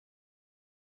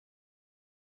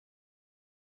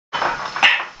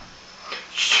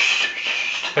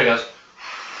Hey guys.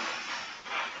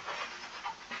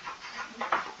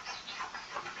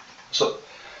 So,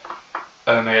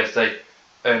 I say,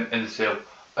 in the sale,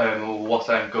 what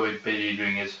I'm going to be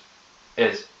doing is,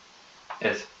 is,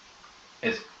 is,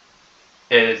 is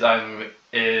I'm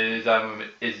going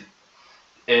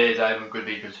to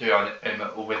be continuing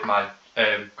with my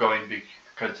going to be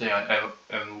continuing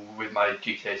with my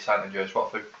GTA San Andreas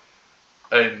walkthrough.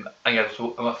 And yes,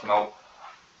 so I must know.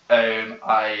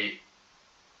 I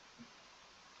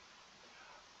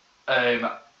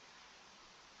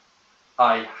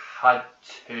I had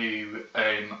to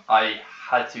get I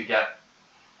had to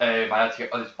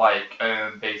get on his bike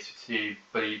basically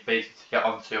to get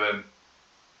onto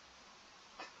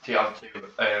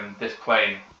this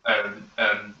plane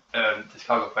this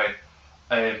cargo plane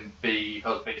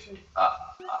because basically I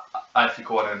had to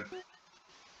go on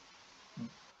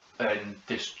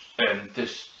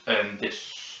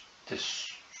this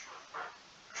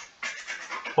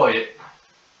toilet.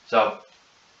 So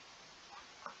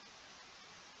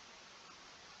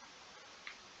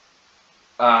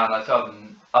and I told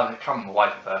him I come my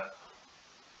wife there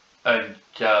and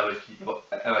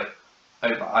anyway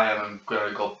I am going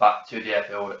to go back to the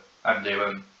airfield and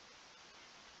do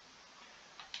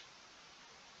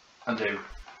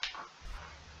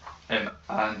and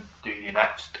do the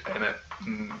next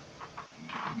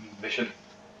mission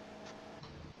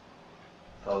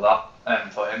for that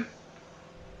for him.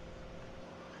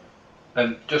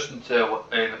 And just until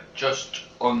like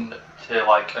until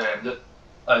like another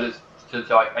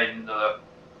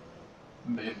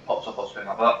mission pops up or something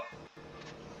like that.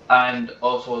 And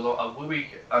also I will be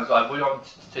on to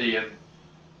the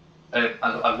and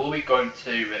I will be going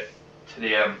to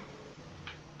the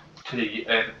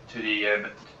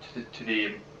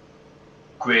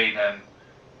green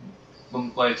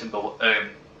lights and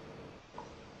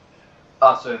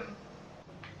as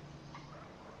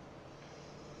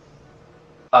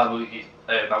I will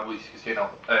casino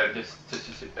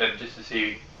just to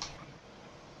see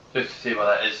what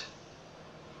that is,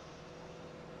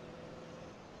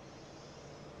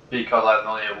 because I don't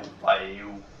know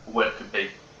what it could be.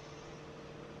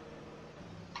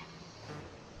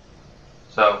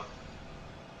 So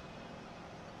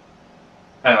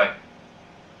anyway,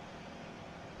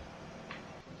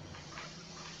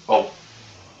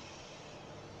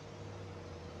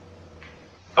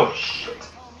 oh shit,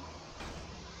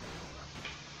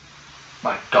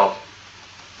 my god.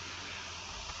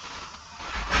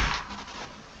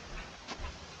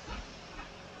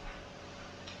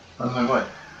 Where's my way?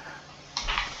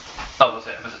 Oh, that's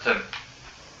it, I missed a turn.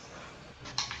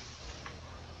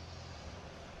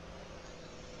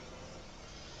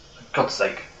 For God's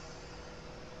sake.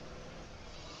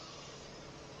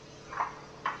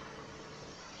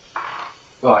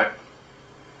 Right.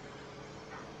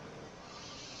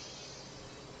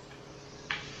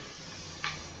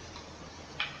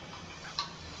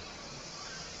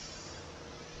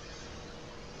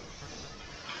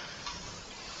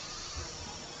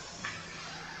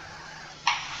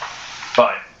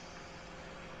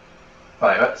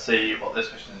 Right, let's see what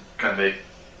this mission is going to be.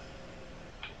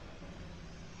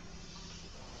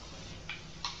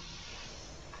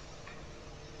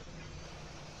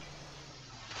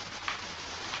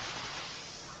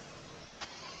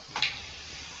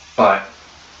 Right.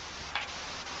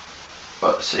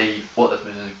 Let's see what this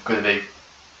mission is going to be.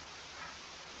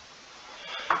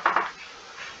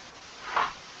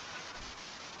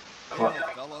 Hey,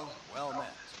 fellow, well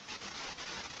met.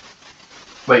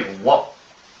 Wait, what?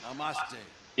 Namaste.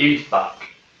 He's back.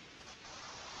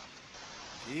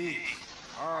 Peace.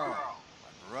 Carl, my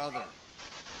brother.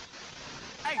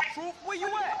 Hey, Troop, where you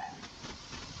at?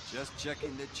 Just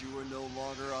checking that you are no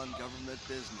longer on government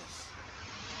business.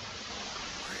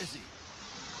 Where is he?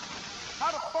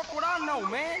 How the fuck would I know,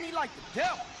 man? He like the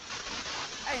devil.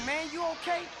 Hey, man, you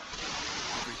okay?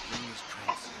 Everything is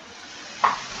transient.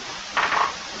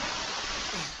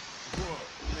 Whoa,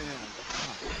 man.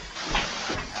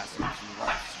 Passing through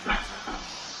life streams every day.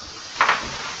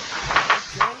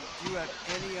 Okay, do you have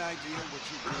any idea what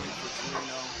you're doing for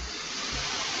Torino?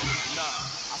 Nah,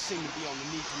 I seem to be on the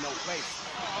need-to-know basis.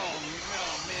 Oh, no,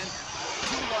 man.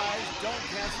 Two lies don't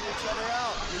cancel each other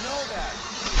out. You know that.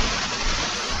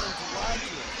 You need them to lie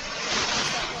to us. Is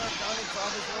that what our founding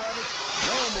fathers wanted?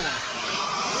 No more.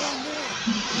 No more.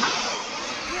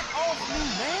 Get off me,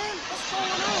 man! What's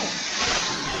going on?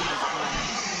 Everything is going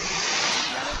on. You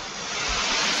get it?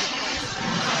 There's a place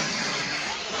right here in me.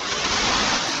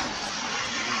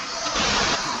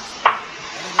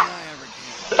 Better than I ever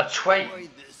can. A train. Boy,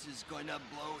 this is going to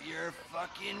blow your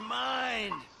fucking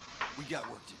mind. We got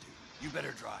work to do. You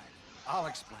better drive. I'll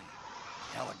explain.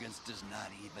 Elegance does not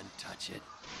even touch it.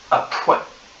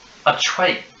 A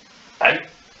trait, eh?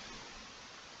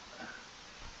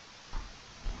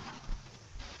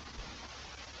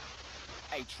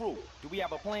 Hey, True, do we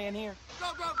have a plan here?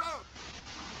 Go, go, go!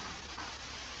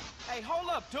 Hey, hold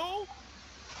up, dude!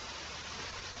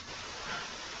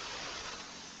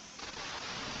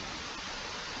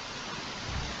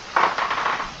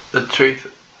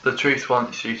 The truth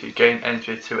wants you to gain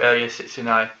entry to Area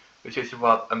 69, retrieve the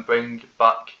web, and bring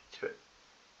back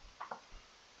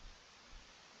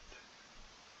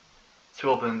to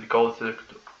open the goal to the.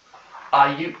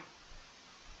 Are you?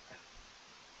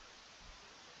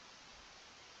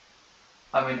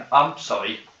 I mean, I'm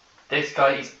sorry. This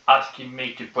guy is asking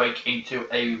me to break into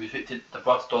a restricted. The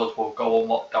brass doors will go on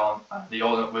lockdown, and the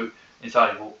alternate route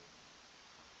inside will.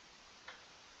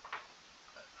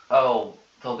 Oh,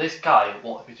 so this guy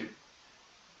wants me to.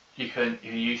 You can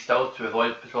use stealth to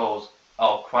avoid patrols.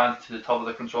 I'll climb to the top of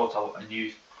the control tower and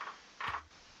use.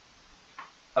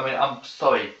 I mean, I'm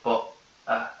sorry, but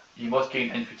you must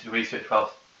gain entry to the research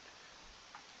house.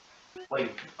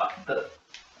 Wait,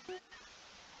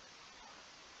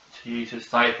 to use a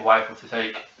sniper rifle to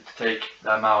take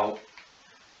them out.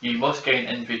 You must gain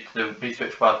entry to the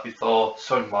research lab before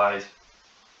sunrise.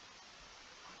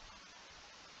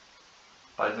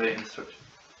 By the instruction.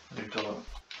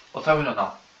 What's going on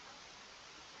now?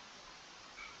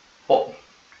 What?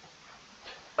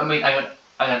 I mean,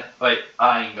 wait,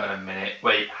 hang on a minute.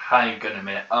 Wait, hang on a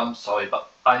minute. I'm sorry, but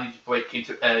I need to break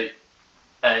into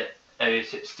Area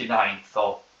 69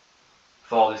 for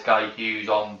this guy who's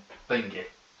on thingy.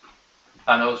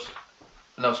 And also,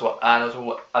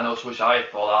 which I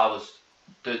thought I was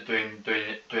doing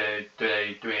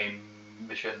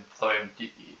mission for him, to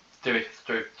get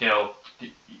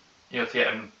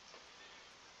him,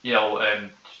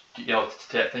 to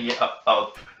get thingy out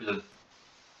of prison.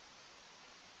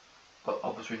 But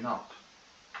obviously not.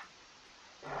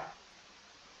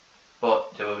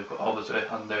 But obviously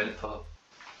I'm doing it for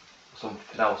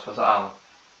something else. What's that?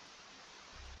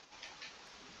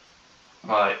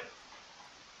 Right.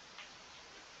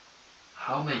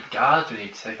 How many guards do we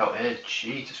need to take out here?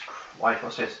 Jesus Christ,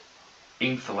 what's this?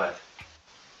 Infrared.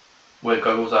 Where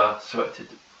goggles are selected.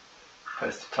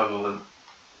 Press to toggle them.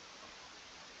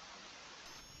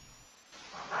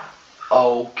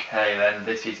 Okay then,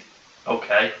 this is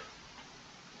okay.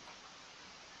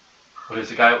 Well,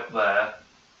 there's a guy up there.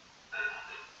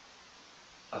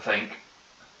 I think.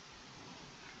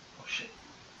 Oh shit.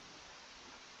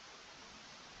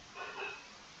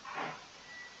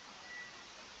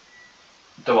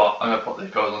 Do what? I'm gonna put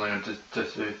these goggles on and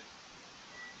just do.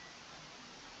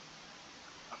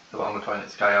 I'm gonna try and get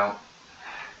this guy out.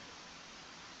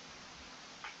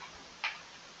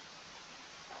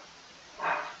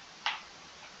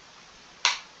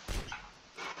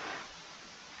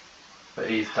 But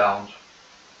he's down.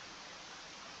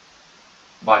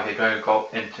 Right, we're going to go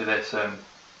into this, up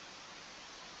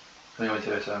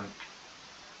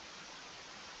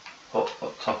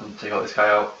top and take out this guy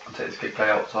out, and take this guy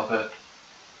out top here.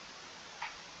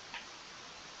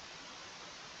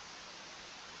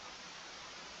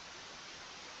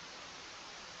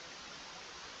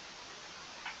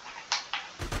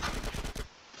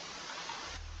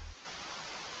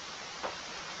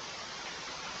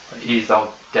 He's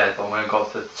now dead, but I'm going to go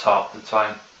to the top to try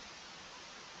and.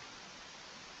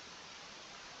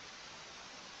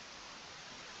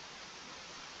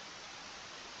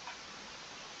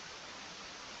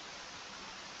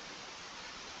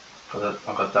 Oh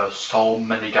my god, there are so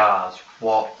many guards.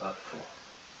 What the fuck?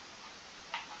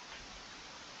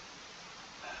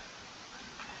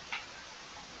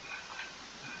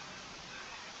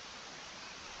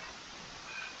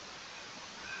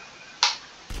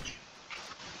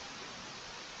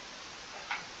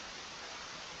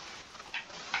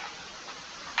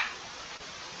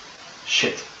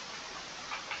 Shit.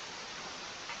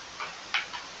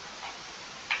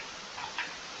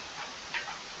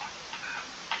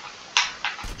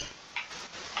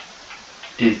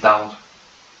 He's down.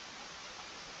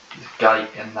 This guy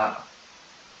in that.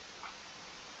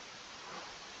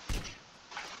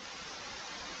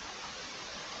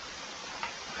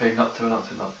 Okay, not too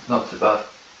bad.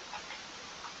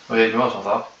 Okay, you also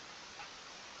that.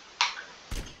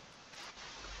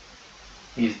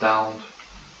 He's downed.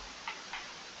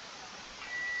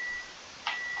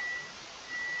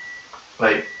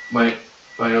 Wait,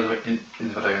 in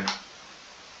the video.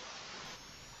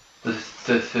 This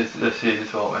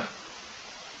is what me.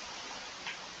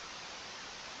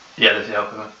 Yeah, this is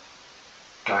helping me.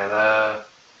 Guy there.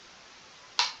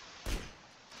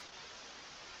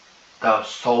 There are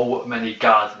so many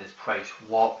guards in this place.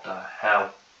 What the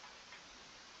hell?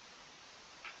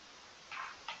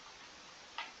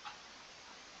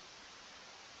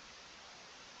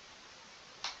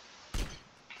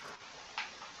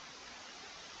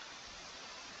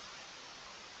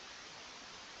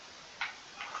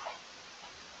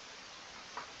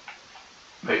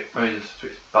 Wait, let me just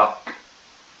switch back.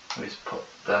 Let me just put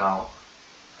them out.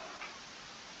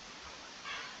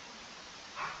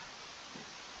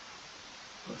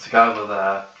 There's a guy over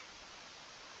there.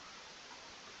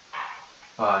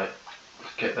 Right,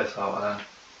 let's get this out and then.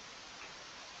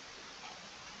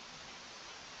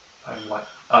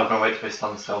 I'm gonna wait till he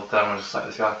stands still, then I'm gonna just select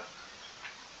this guy.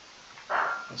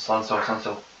 Stand still, stand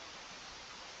still.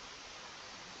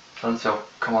 Stand still,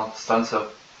 come on, stand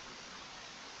still.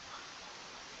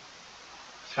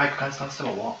 This guy can't stand still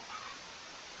or what?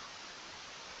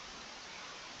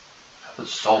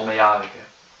 There's so many out of here.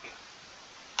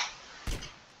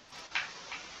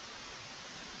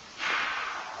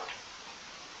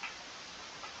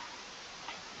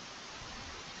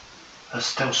 There's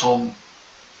still some.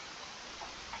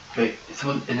 Wait, is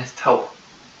someone in this tower?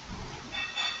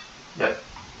 Yeah.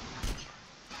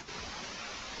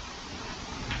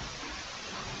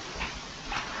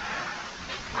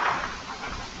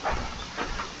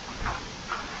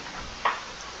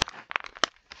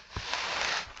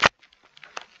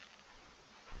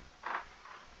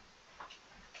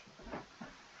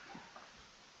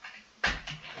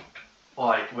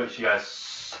 Like, which you guys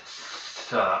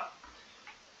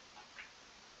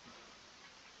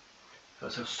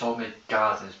there's so many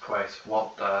guards in this place.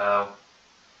 What the hell?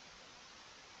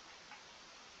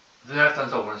 The guy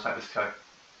stands over and like this guy.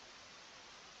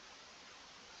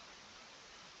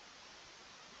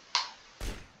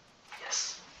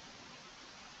 Yes.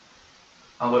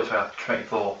 I'm looking for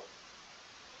 24.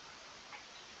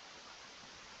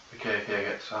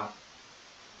 Okay, so.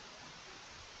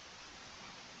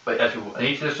 But actually, I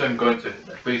need to just go into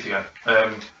the booth again.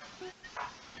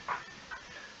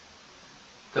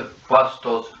 The blast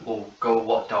doors will go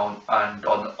locked down, and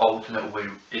on the alternate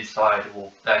route inside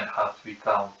will then have to be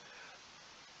found.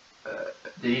 The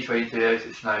easiest way to do this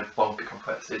is now bunker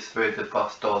complexes through the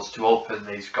blast doors. To open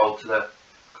these, go to the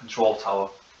control tower.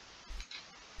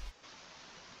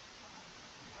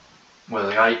 Well,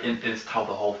 the guy in this tower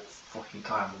the whole fucking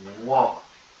time. What?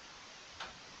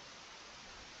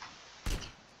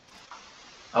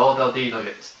 All they'll do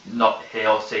nuggets, not here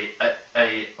or see like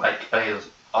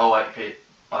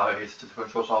it's to the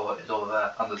control tower is over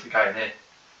there, and there's a guy in here.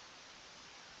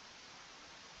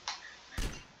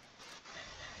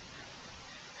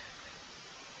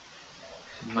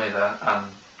 Me there,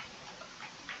 and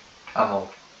ammo,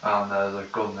 and there's a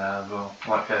gun there as well.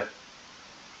 Okay.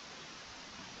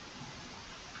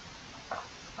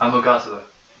 Ammo guys are there.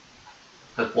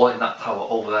 There's one in that tower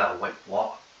over there. Wait,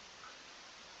 what?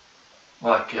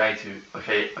 Well, okay, I need to be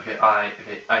behind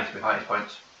these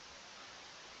points.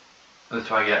 Let's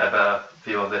try and get a better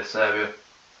view of this area.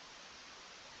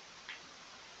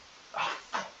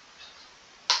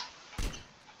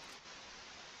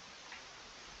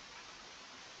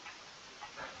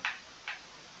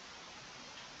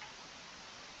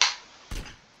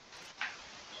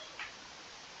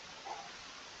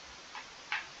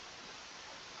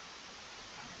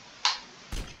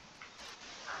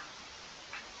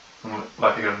 I'm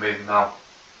likely going to move now.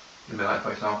 In the right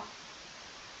place now.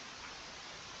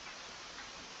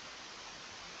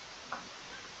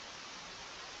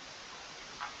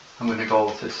 I'm going to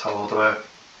go to this tower all the way.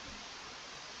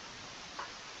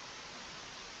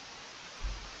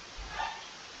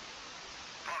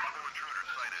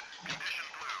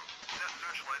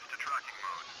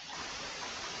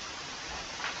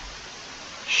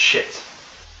 Shit.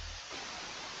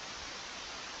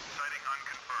 Sighting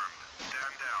unconfirmed.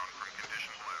 Stand down from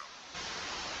condition blue.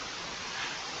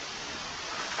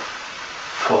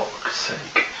 Fuck's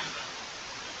sake.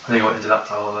 I think I went into that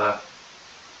tower there.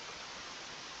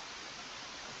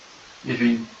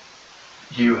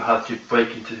 You had to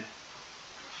break into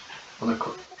on the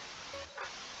cut.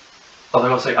 Oh, I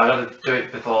was saying I gotta do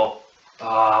it before.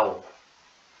 Oh.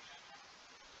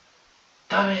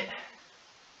 Damn it.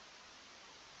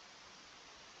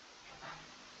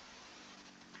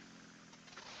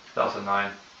 That was a 9.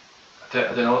 I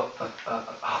don't know. Damn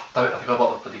it, I forgot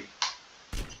about the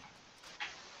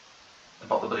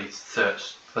bloody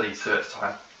search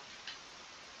time.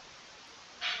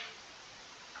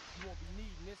 You won't be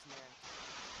needing this, man.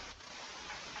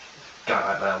 Guy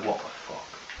right there, what the fuck?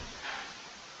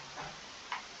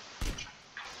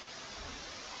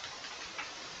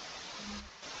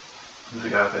 There's a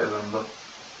guy a bit of them, but.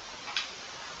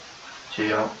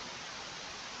 Gee,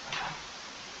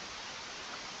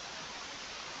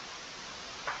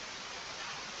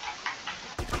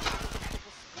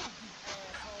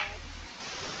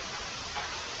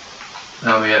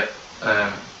 Now we get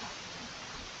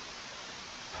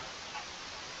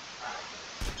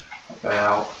okay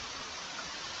out.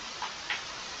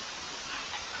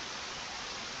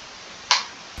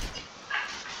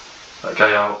 That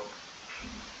guy out.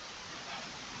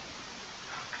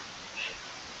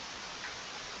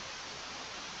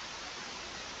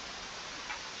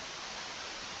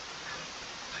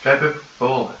 This guy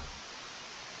before.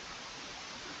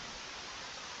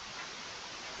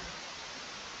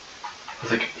 I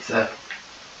think he's there.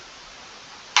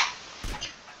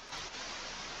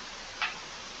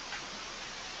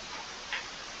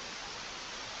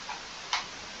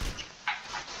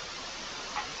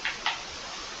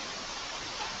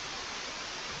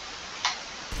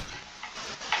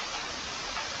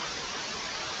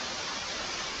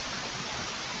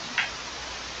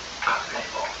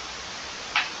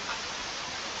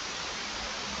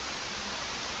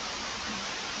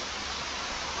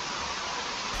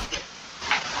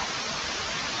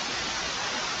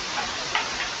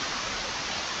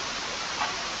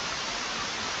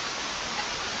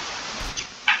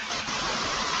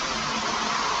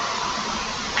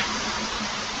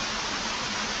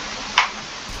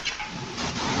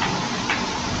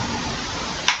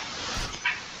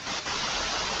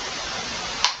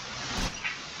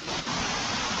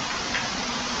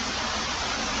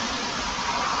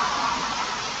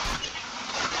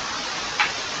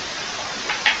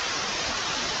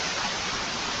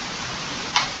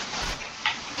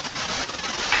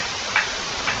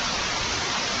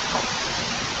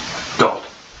 God.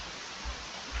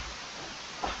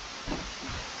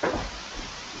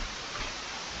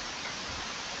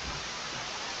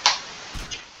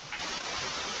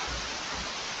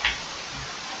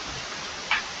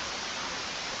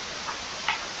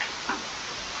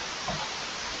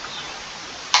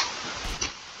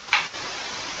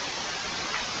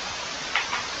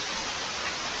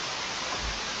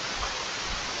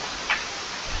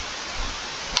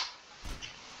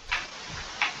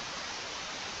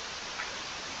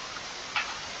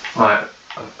 Right,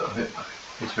 I think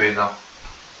it's me now.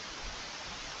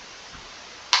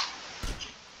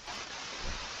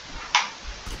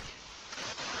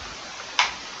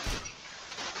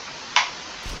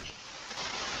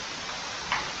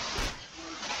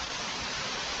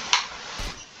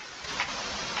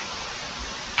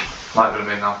 Might be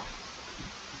me now.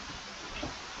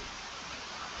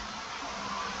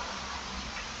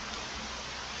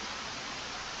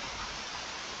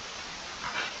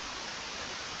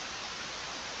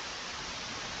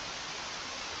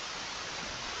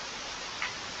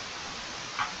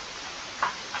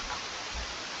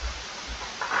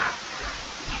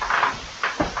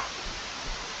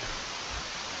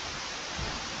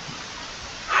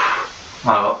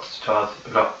 My lot's charged.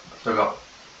 Still got.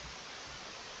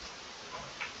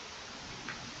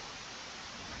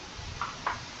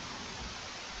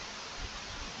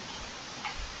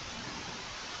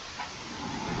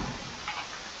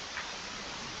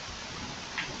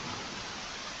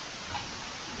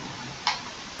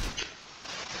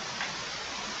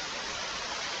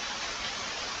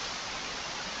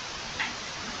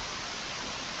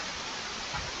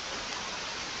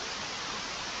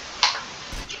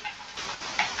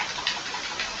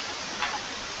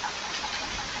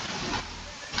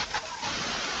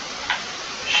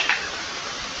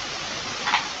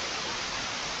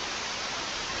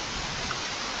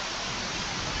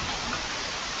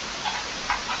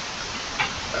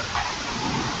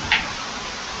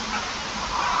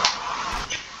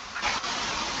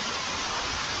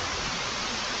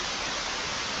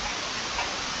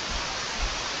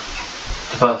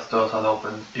 The first doors had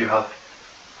opened. You have.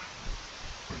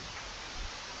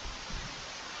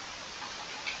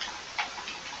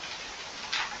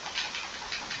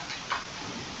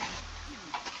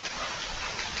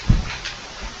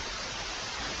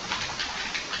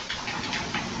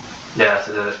 Yes,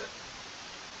 I did it.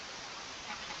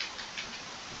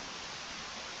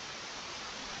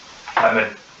 I'm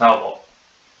in. Now what?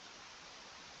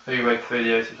 Are you wait for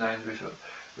videos of names?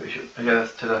 We should get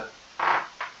us to the.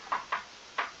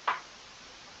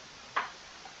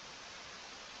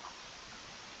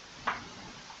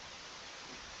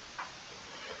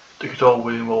 The control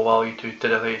room will allow you to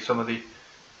dedicate some of the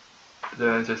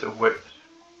lenses of which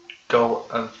go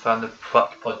and find the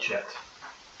black project.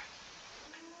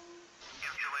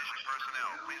 Installation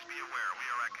personnel, please be aware we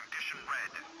are at condition red.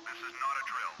 This is not a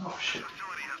drill. Oh shit. The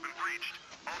facility has been breached.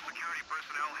 All security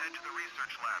personnel head to the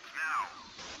research labs now.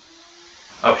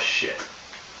 Oh shit.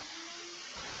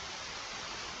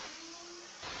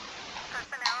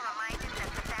 Personnel reminded that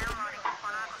the downloading of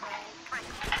pornography is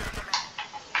strictly prohibited.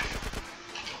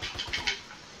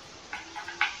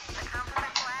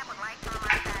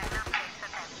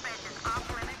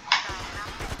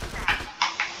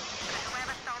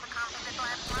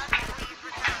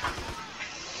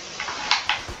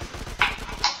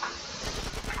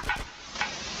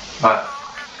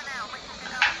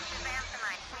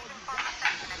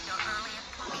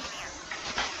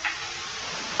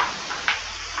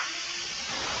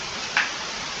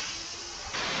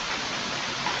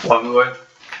 By the way. The owner of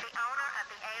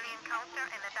the alien culture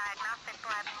in the diagnostic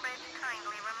lab fridge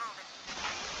kindly remove it.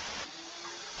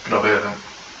 Not here then.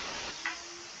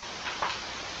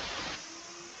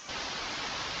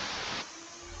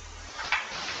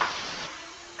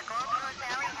 The globular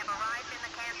deli have arrived in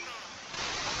the canteen.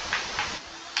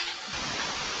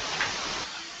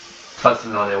 That's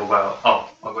an idea. Well, oh,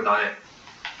 a good idea.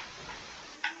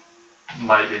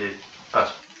 Might be the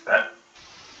best bet.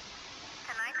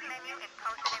 Tonight's menu is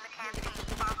posted in the canteen.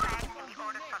 All bags can be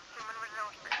ordered from human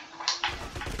resources.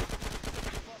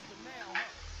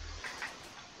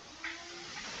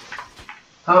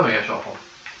 How am I get shot from?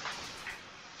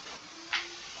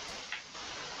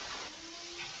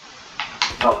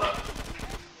 Oh, there.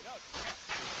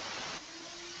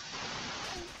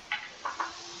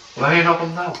 Where are you not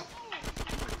from now?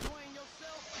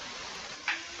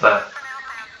 There. Personnel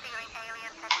found stealing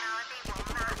alien technology will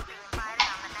not be invited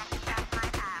on the next staff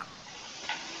night out.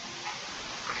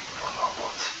 Oh,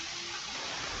 what?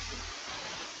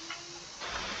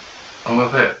 I'm up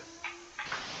here.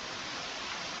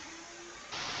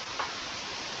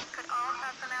 Could all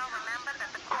personnel remember that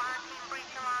the quarantine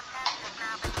breach alarm test has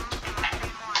now been moved to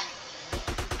Monday morning?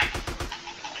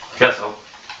 Guess so.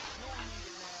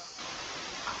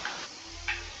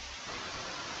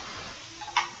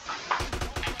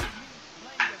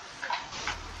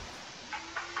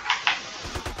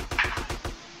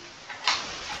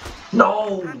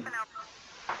 No! Personnel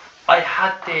I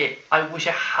had the. I wish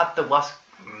I had the last.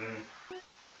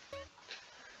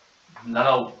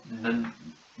 No,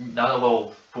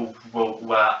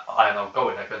 where I am now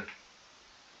going. I can.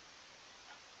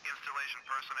 Installation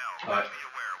personnel, Alright. please be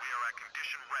aware we are at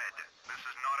condition red. This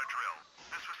is not a drill.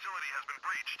 This facility has been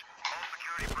breached. All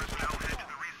security personnel head to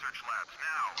the research labs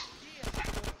now.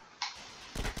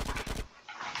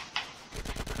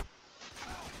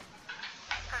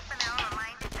 personnel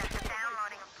reminded that the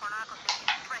downloading of pornography is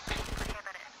strictly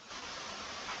prohibited.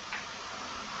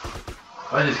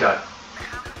 Where's this guy? The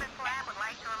Composites Lab would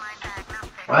like to remind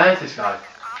diagnostics Where is this guy? that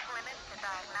it's off limits to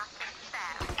diagnostic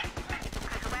staff.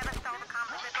 Could whoever stole the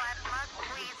Composite Lab slugs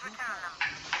please return them?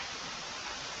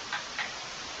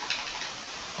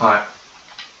 Alright.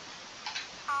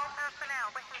 All personnel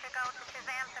wishing to go to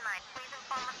Shazam tonight, please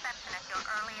inform reception at your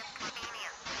earliest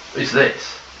convenience. Is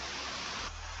this?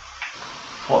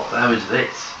 What the hell is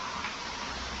this?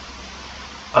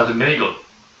 Oh, the minigun.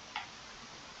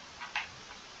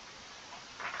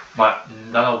 Right,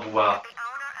 no, The owner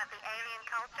of the alien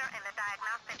culture in the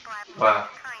diagnostic lab Wow.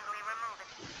 please kindly remove it.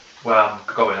 where I'm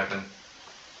going, I can.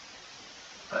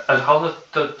 How do I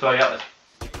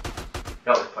get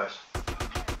this place?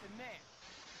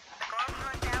 The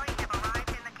globular deli have arrived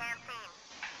in the canteen.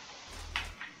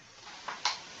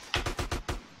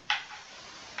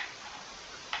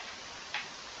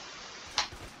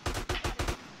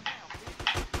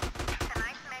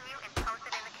 Tonight's menu is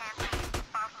posted in the canteen.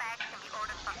 Boss bags can be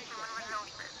ordered from human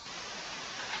resources.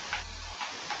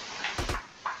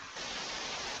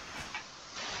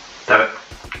 Damn it.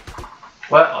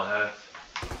 Where on earth?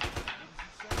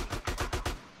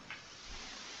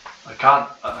 I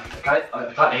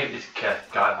can't aim this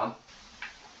guy, man.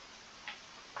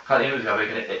 I can't aim this guy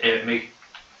making it aim at me.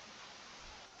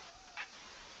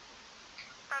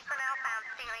 Personnel found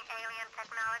stealing alien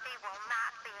technology will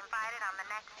not be invited on the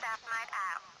next staff night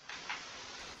out.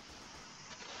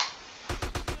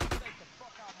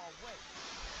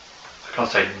 I can't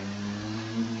say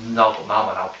no to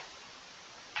Mama now.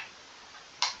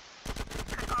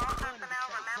 Could all personnel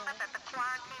remember that the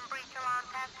quarantine breach alarm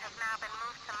test has now been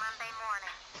moved to Monday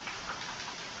morning?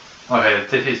 Okay,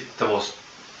 this is the most.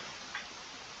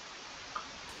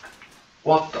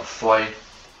 What the flame?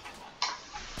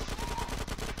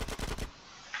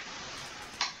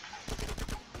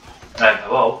 And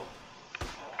hello?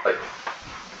 Like,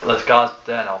 this guy's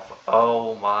there now for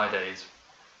oh my days.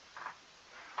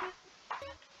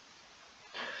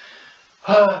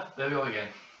 There we go again.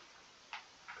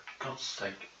 God's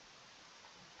sake.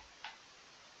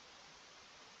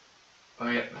 Let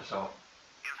me get this off.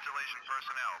 Installation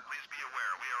personnel, please be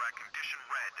aware we are at condition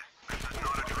red. This is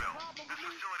not a drill. This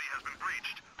facility has been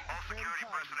breached. All security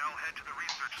personnel head to the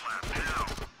research lab now.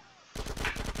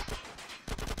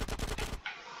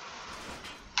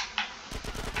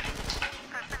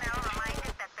 Personnel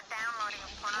reminded that the downloading of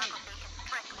pornography is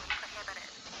strictly prohibited.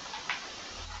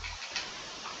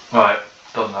 Right,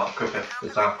 done that quicker this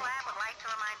Composites time. Lab would like to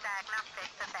remind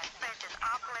diagnostics that fridge is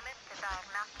off limits to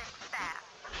diagnostic staff.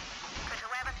 Could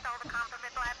whoever stole the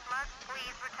Composite Lab slugs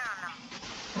please return them?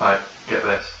 Right, get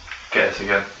this. Get this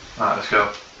again. Right, let's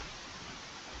go.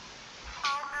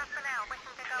 All personnel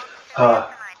wishing to go to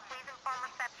Shazam tonight, please inform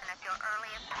reception at your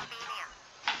earliest convenience.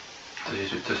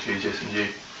 just use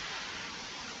SMG.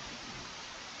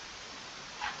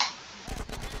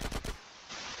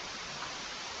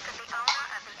 Could the owner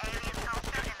of the alien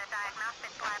culture in the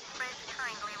diagnostic lab fridge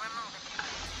kindly remove it?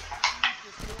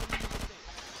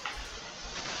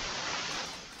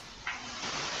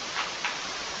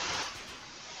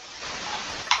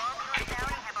 The globular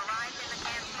deli have arrived in the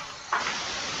canteen.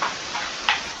 Tonight's menu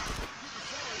is toasted canteen,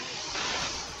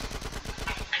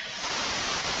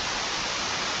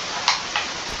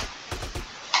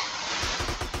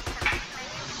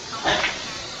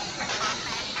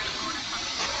 buffet, and order from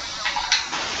Steely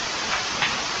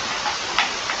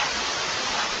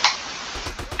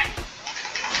Ocean.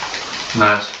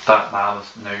 No, that man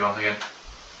was no gone again.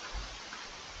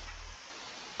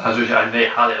 As usual, I may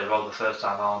had it as well the first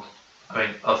time round. I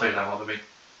mean, I'll say that what I mean.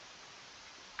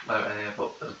 No, any,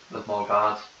 but there's more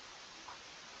guards.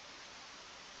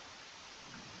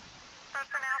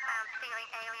 Personnel found stealing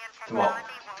alien What?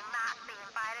 technology will not be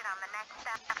invited on the next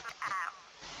step out.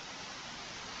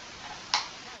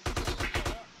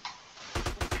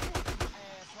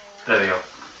 There we go.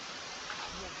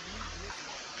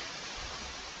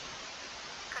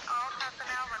 Could all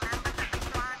personnel remember that the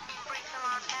quarantine breach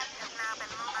alarm test has now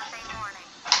been moved Monday morning?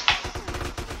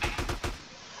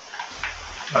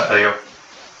 Right, there you go.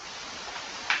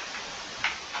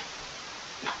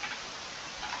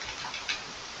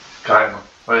 Guide them.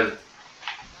 Where is it?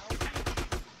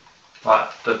 Right,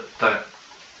 done it. Can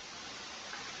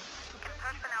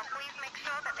personnel please make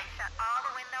sure that they shut all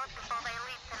the windows before they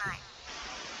leave tonight?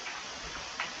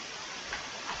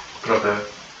 Put up there.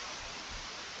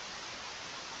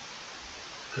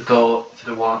 The door to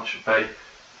the watch bay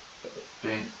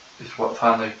is what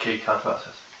find the key card for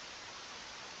access.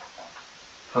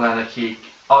 Find the key.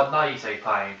 Oh, now you say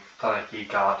find the key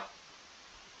card.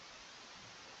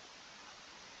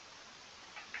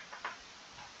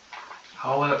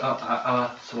 How am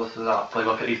I supposed to do that? Play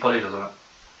look at these bodies, doesn't it?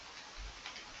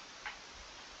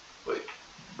 Wait.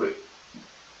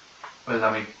 What does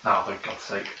that mean? No, for God's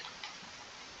sake.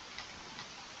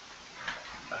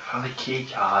 I found the key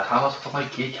card. How am I supposed to put my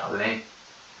key card in?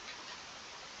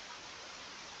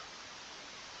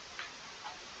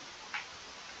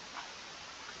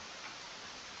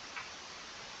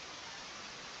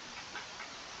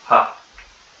 Ha.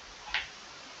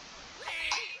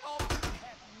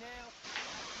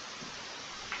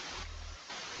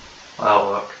 That'll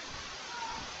work.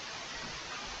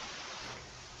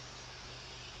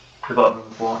 The bottom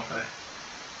of the launch bay.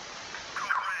 Code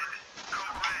Red.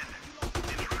 Code Red.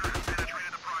 Intruders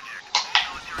penetrated the project. All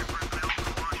military personnel to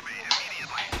the launch bay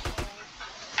immediately.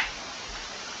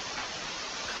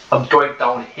 I'm going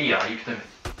down here, are you kidding me?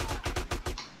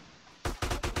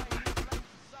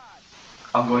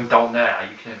 I'm going down there, are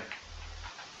you kidding me?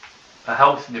 The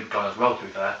house never gone as well, to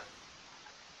be fair.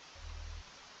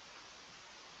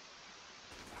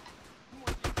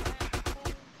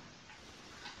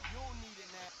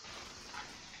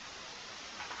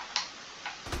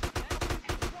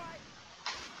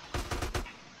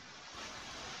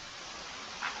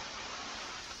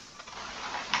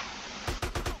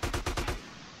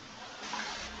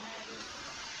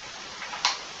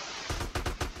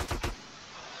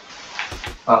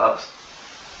 That's.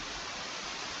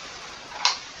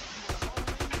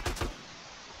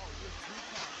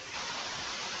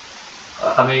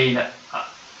 I mean, I'm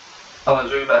gonna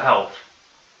zoom at health.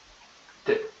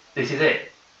 This is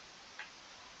it.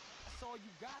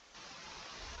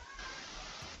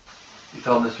 You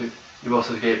found this with. You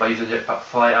also get by using jetpack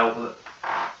fly out with it.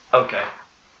 Okay.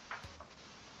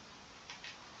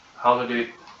 How do I do it?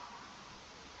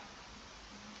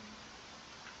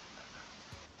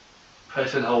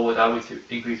 Press and hold down to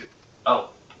increase. Oh.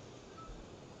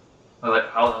 Like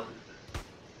how?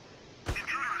 Intruder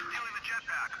is stealing the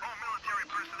jetpack. All military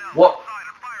personnel What? outside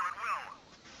and fire at will.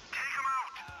 Take him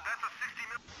out. That's a 60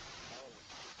 mil.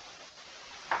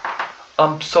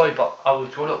 I'm sorry, but I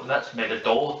was going up next to me the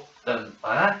door. Then,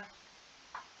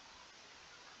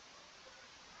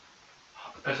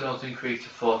 Personnel to increase the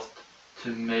force to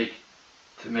make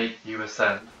you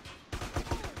ascend.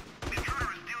 Intruder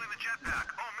is stealing the jetpack.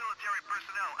 All military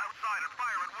personnel outside and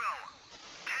fire at will.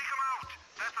 Take him out.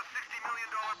 That's a $60 million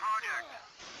project.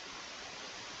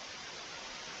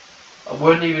 I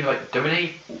weren't even like doing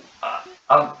any.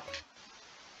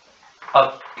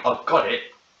 I've got it.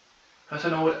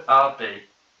 Personnel with RB.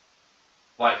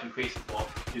 Right, increase the force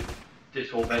to this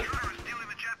whole bed. Intruder is stealing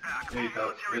the jetpack. There you All go,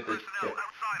 military with the personnel jet.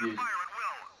 outside and Use. fire at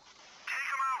will. Take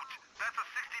him out. That's a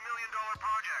 $60 million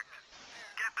project.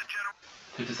 Get the general.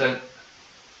 2%.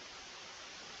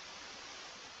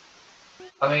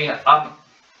 I mean,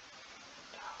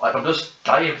 I'm just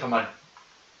dying for my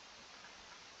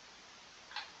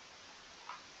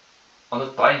I'm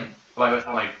just dying right by the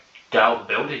time I get out of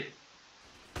the building.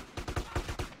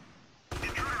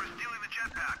 Intruder is stealing the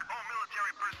jetpack. All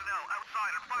military personnel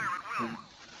outside and fire at will.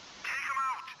 Take him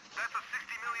out. That's a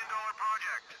 $60 million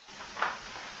project.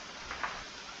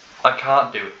 I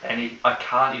can't do any. I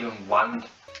can't even land.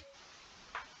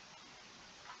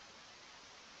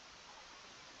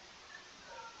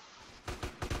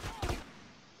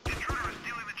 Intruder is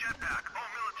stealing the jetpack. All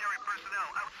military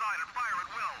personnel outside and fire at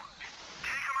will.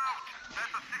 Take him out.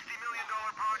 That's a $60 million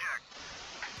project.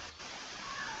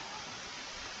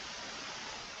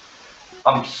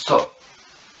 I'm so.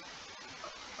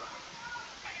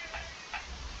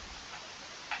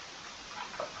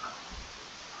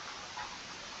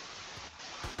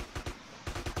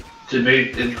 To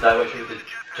move in the direction of the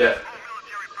jet. All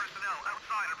military personnel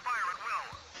outside and fire at will.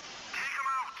 Take him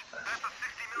out. That's a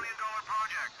 $60 million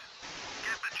project.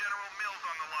 Get the General Mills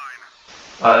on the line.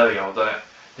 Right, there we go, I've done it.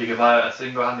 You can buy a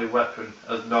single-handed weapon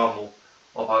as normal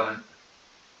opponent.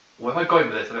 Where am I going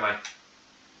with this anyway?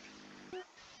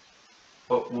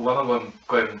 Where am I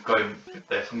going with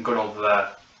this? I'm going over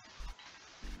there.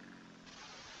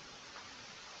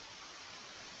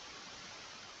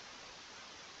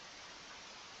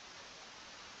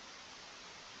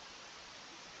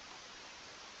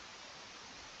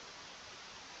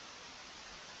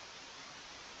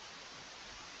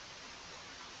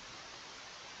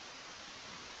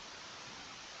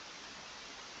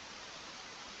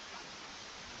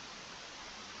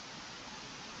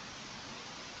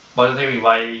 But I don't think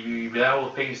why you all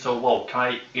the things so low. Can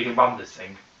I even run this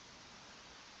thing?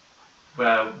 When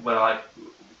I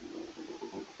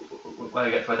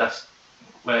get to my desk,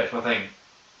 when I get to my thing.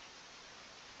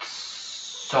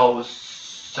 So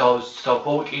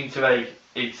bulk into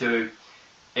in the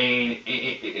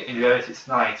Area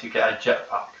 69 to get a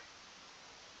jetpack.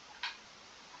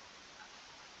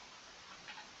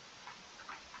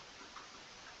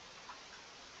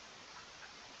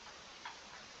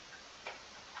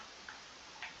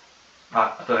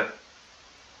 Right, I done it.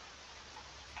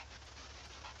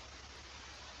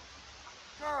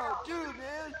 Carl, dude,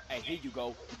 man. Hey, here you go.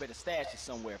 You better stash it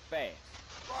somewhere fast.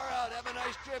 Far out. Have a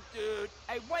nice trip, dude.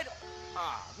 Hey, wait.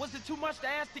 Was it too much to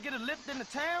ask to get a lift into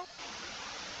town?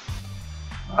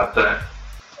 I've done it.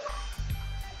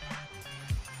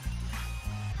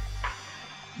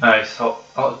 Nice, so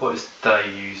what is did I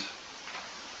use?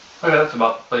 Okay, that's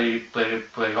about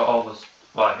got all this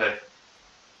right here.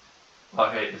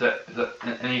 Okay, is it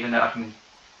and even I can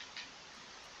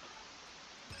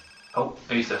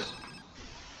use this.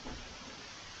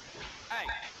 Hey,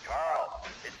 Carl,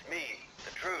 it's me,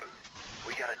 the truth.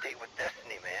 We got a date with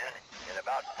Destiny, man. In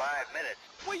about 5 minutes.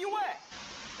 where you at?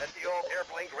 At the old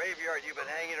airplane graveyard you've been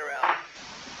hanging around.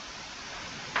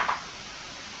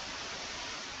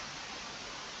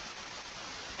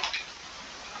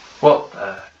 What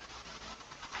the?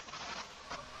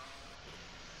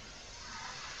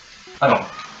 Hang on.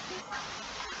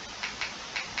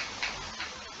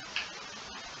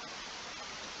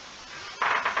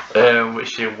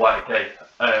 Which is white okay.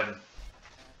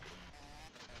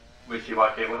 Which is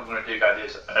white okay. What I'm gonna do,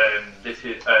 guys, is this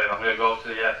is I'm gonna go to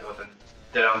the airport and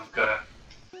then I'm gonna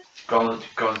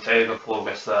go and save the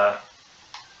progress there.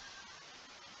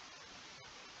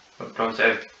 Go and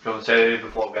save the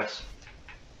progress.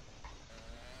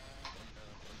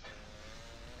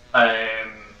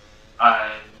 And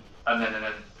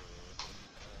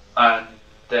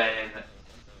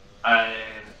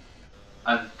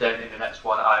then in the next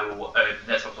one I will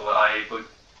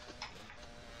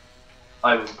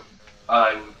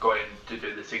I will go in to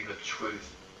do the thing of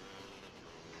truth.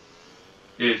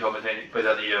 You told me then put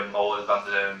at the more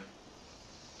than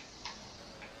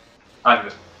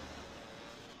anger.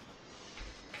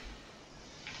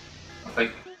 I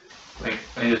think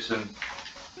I need some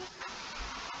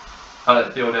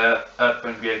the old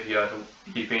airplane graveyard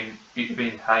you've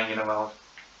been hanging around.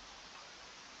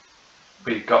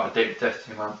 We got a date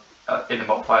testing man in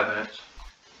about 5 minutes.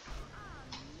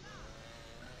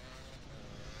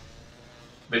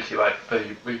 Basically like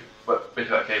basically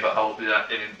okay, but I will do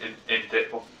that in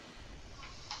date one.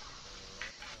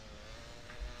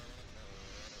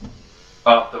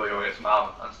 After we go get some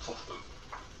armor and stuff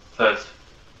first.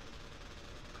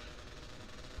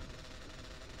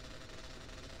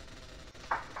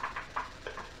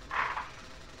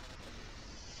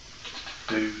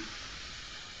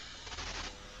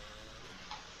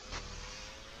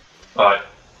 Right.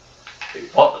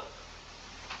 What?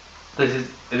 This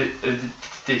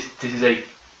is a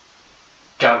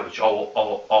garage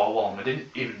all along. I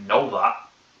didn't even know that.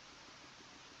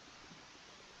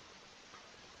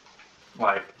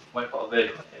 Right. Wait for a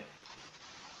vehicle here.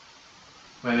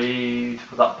 maybe to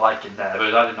put that bike in there,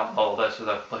 but I did not know this was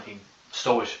a fucking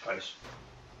storage space.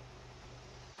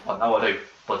 Well, now I do,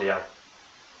 bloody hell.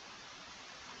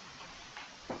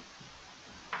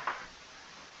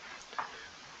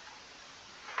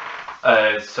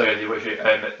 So anyway,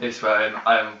 this way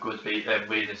I am going to be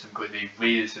reading some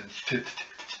to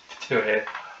here.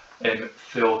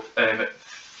 Feel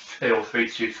free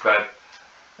to subscribe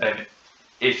if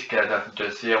you care to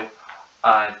the video,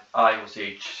 and I will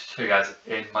see you guys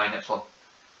in my next one.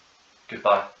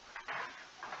 Goodbye.